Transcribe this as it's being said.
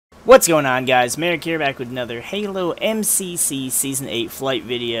What's going on, guys? MariK here, back with another Halo MCC Season 8 flight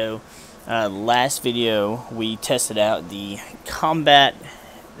video. Last video, we tested out the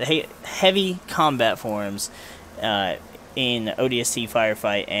heavy combat forms in ODST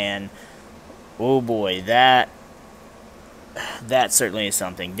Firefight, and oh boy, that certainly is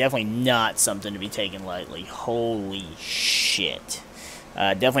something. Definitely not something to be taken lightly. Holy shit.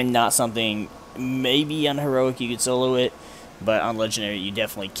 Definitely not something. Maybe on Heroic you could solo it, but on Legendary you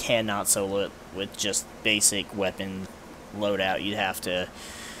definitely cannot solo it with just basic weapon loadout.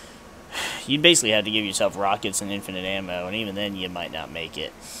 You'd basically have to give yourself rockets and infinite ammo, and even then you might not make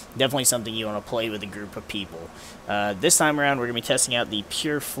it. Definitely something you want to play with a group of people. This time around we're going to be testing out the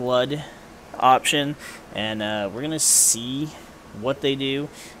Pure Flood option, and we're going to see what they do.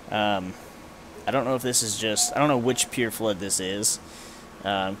 I don't know if this is just... I don't know which Pure Flood this is,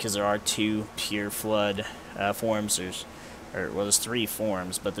 because there are two Pure Flood forms. There's three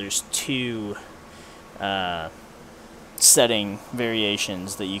forms, but there's two setting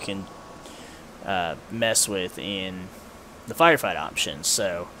variations that you can mess with in the Firefight option.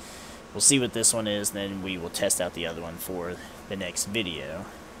 So we'll see what this one is, and then we will test out the other one for the next video.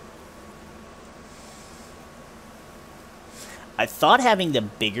 I thought having the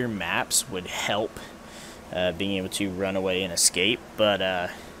bigger maps would help being able to run away and escape, but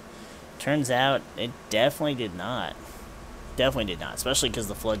turns out it definitely did not. Definitely did not, especially because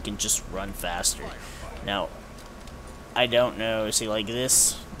the Flood can just run faster. Now, I don't know, see, like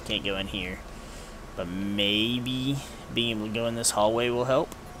this, can't go in here, but maybe being able to go in this hallway will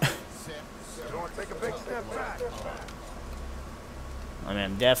help. I mean,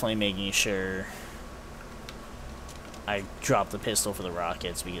 I'm definitely making sure I drop the pistol for the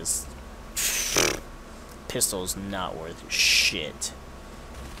rockets, because pistol is not worth shit.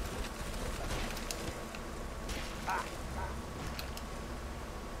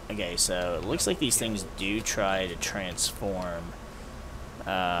 Okay, so it looks like these things do try to transform.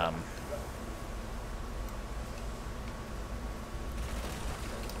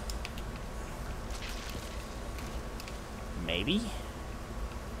 Maybe?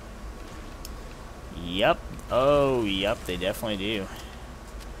 Yep. Oh, yep, they definitely do.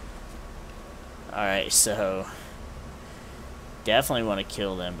 Alright, so definitely want to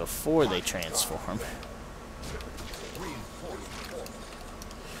kill them before they transform.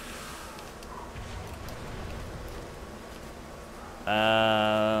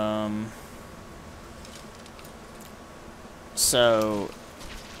 So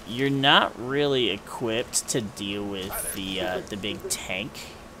you're not really equipped to deal with the big tank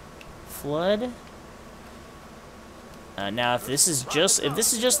flood. Now, if this is just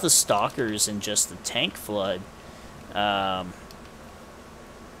the stalkers and just the tank flood,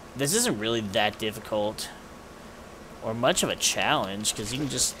 this isn't really that difficult or much of a challenge, because you can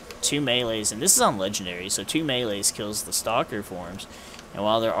just 2 melees, and this is on Legendary, so 2 melees kills the stalker forms. And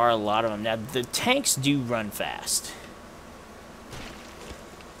while there are a lot of them, now the tanks do run fast,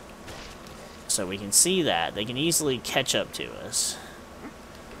 so we can see that they can easily catch up to us.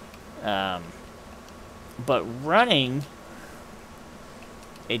 But running,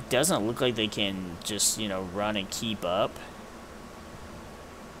 it doesn't look like they can just, you know, run and keep up.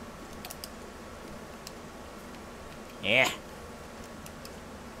 Yeah.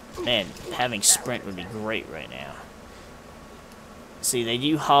 Man, having sprint would be great right now. See, they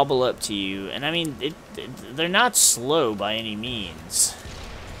do hobble up to you, and I mean, they're not slow by any means.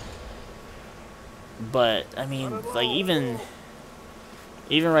 But, I mean, like, even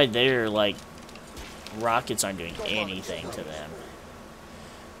right there, like, rockets aren't doing anything to them.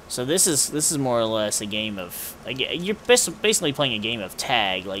 So this is more or less a game of... You're basically playing a game of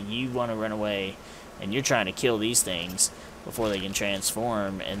tag. Like, you want to run away, and you're trying to kill these things before they can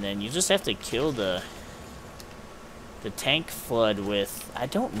transform, and then you just have to kill the tank flood with... I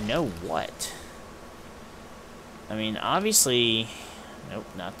don't know what. I mean, obviously... Nope,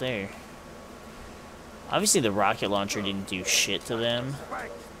 not there. Obviously, the rocket launcher didn't do shit to them.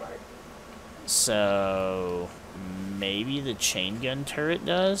 So maybe the chain gun turret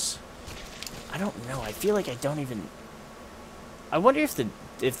does? I don't know. I feel like I don't even... I wonder if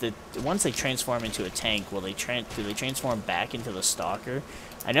once they transform into a tank, do they transform back into the stalker?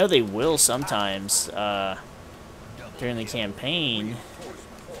 I know they will sometimes during the campaign.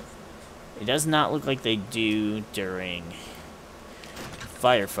 It does not look like they do during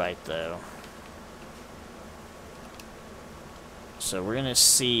Firefight, though. So we're gonna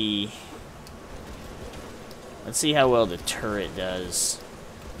see. Let's see how well the turret does.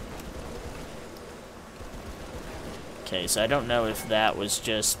 Okay, so I don't know if that was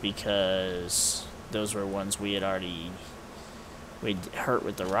just because those were ones we had already We hurt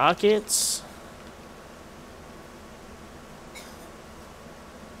with the rockets.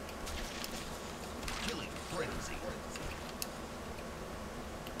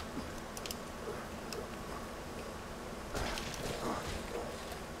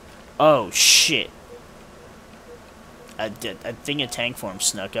 Oh shit. I think a tank form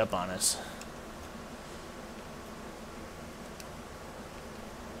snuck up on us.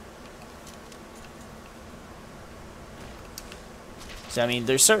 So, I mean,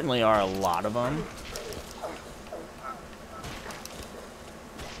 there certainly are a lot of them.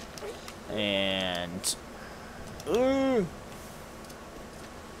 And...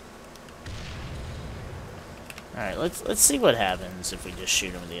 Alright, let's see what happens if we just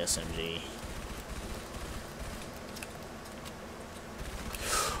shoot him with the SMG.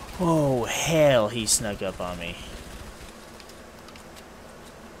 Oh, hell, he snuck up on me.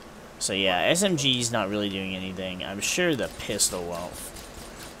 So yeah, SMG's not really doing anything. I'm sure the pistol won't.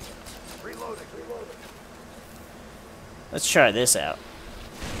 Let's try this out.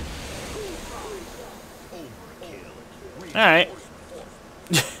 Alright.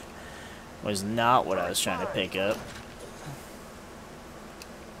 Was not what I was trying to pick up.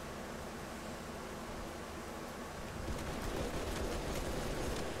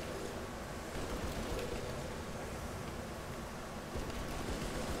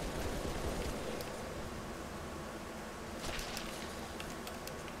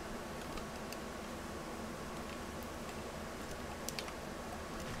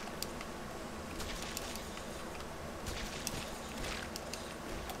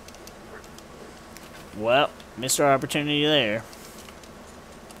 Well, missed our opportunity there.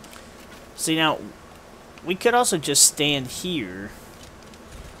 See, now, we could also just stand here.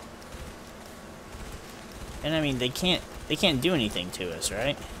 And I mean, they can't do anything to us,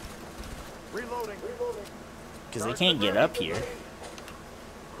 right? Because they can't get up here.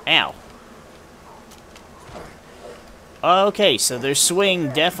 Ow. Okay, so their swing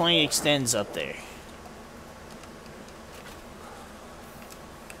definitely extends up there.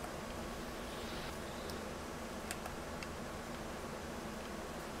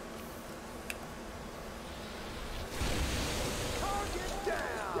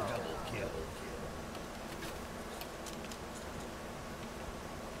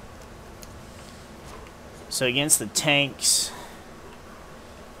 So against the tanks,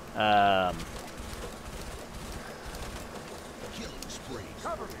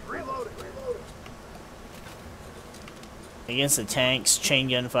 chain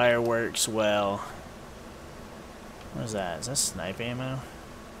gunfire works well. What is that? Is that sniper ammo?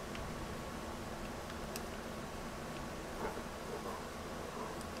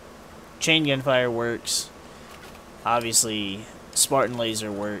 Chain gunfire works. Obviously, Spartan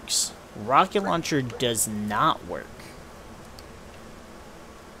laser works. Rocket launcher does not work.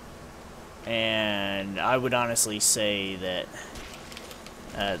 And I would honestly say that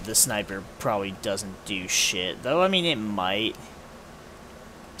the sniper probably doesn't do shit. Though, I mean, it might.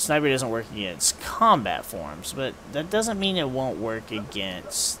 Sniper doesn't work against combat forms, but that doesn't mean it won't work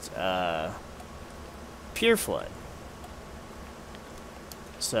against Pure Flood.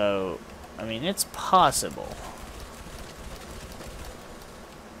 So, I mean, it's possible.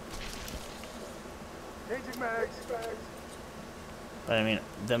 But I mean,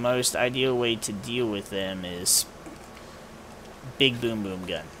 the most ideal way to deal with them is big boom boom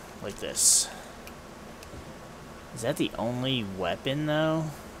gun, like this. Is that the only weapon, though?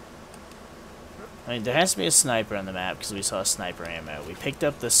 I mean, there has to be a sniper on the map, because we saw sniper ammo. We picked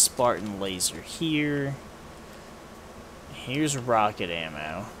up the Spartan laser here. Here's rocket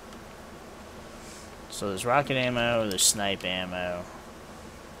ammo. So there's rocket ammo, there's snipe ammo.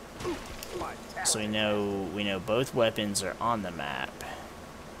 So we know both weapons are on the map.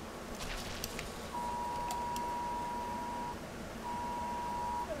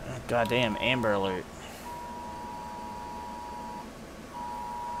 Goddamn, Amber Alert.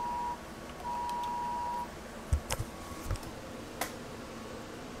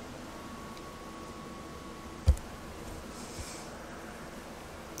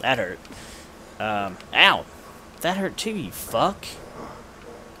 That hurt. Ow! That hurt too, you fuck.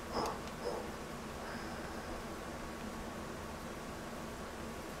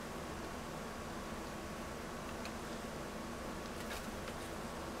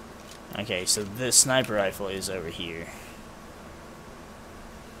 Okay, so this sniper rifle is over here.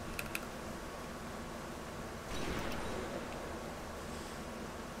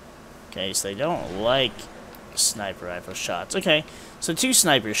 Okay, so they don't like sniper rifle shots. Okay, so 2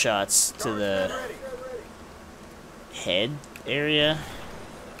 sniper shots to the head area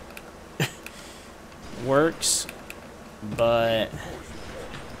works. But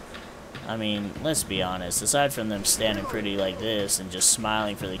I mean, let's be honest, aside from them standing pretty like this and just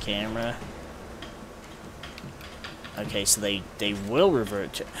smiling for the camera. Okay, so they will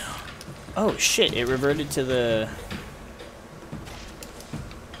revert to... Oh shit, it reverted to the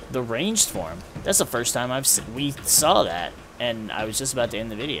ranged form. That's the first time we saw that, and I was just about to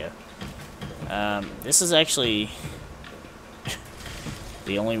end the video. This is actually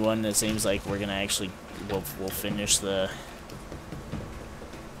the only one that seems like we're gonna actually we'll finish the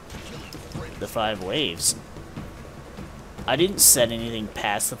 5 waves. I didn't set anything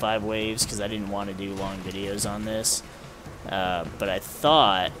past the 5 waves because I didn't want to do long videos on this, but I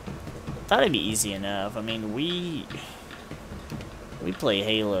thought it'd be easy enough. I mean, we play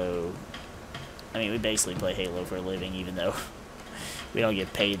Halo. I mean, we basically play Halo for a living, even though we don't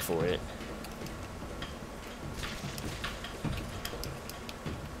get paid for it.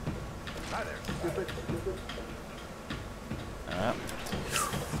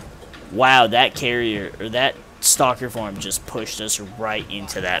 Wow, that carrier, or that stalker form just pushed us right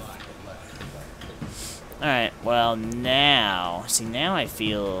into that. Alright, well now, see now I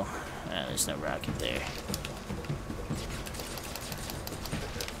feel, there's no rocket there.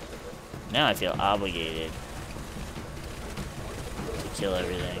 Now I feel obligated to kill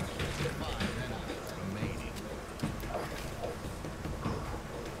everything.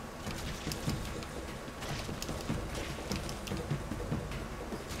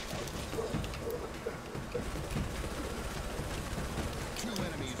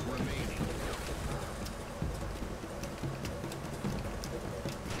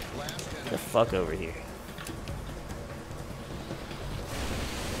 The fuck over here.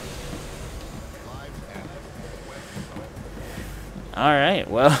 Alright,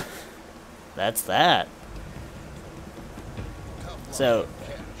 well, that's that. So,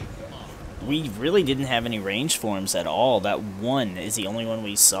 we really didn't have any range forms at all. That one is the only one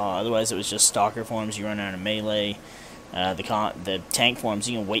we saw. Otherwise, it was just stalker forms. You run out of melee. The tank forms,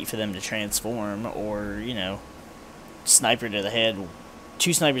 you can wait for them to transform, or, you know, sniper to the head.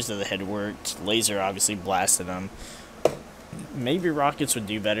 2 snipers to the head worked. Laser obviously blasted them. Maybe rockets would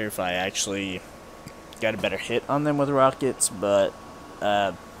do better if I actually got a better hit on them with rockets, but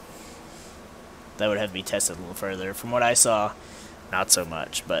that would have to be tested a little further. From what I saw, not so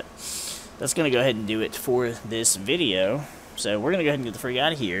much, but that's going to go ahead and do it for this video. So we're going to go ahead and get the freak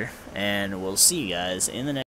out of here, and we'll see you guys in the next